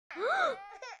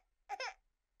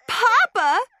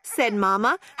Papa, said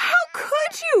Mama, how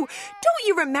could you? Don't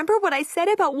you remember what I said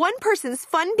about one person's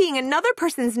fun being another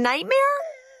person's nightmare?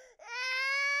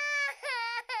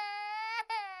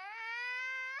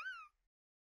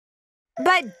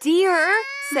 But dear,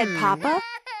 said Papa,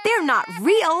 they're not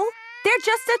real. They're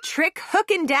just a trick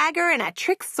hook and dagger and a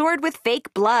trick sword with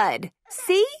fake blood.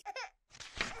 See?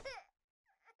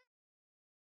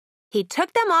 He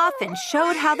took them off and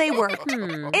showed how they worked.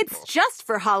 It's just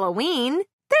for Halloween.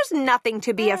 There's nothing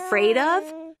to be afraid of.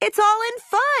 It's all in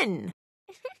fun.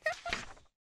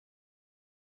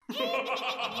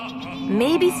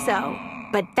 Maybe so,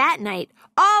 but that night,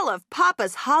 all of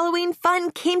Papa's Halloween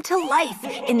fun came to life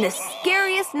in the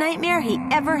scariest nightmare he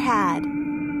ever had.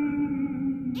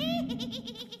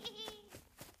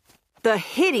 The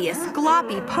hideous,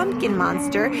 gloppy pumpkin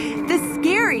monster, the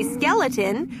scary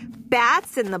skeleton,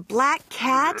 bats and the black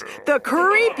cat, the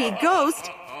creepy ghost,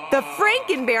 the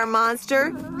Frankenbear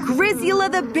monster,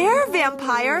 Grisula the bear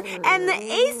vampire, and the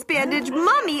ace bandage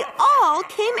mummy all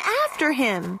came after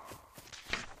him.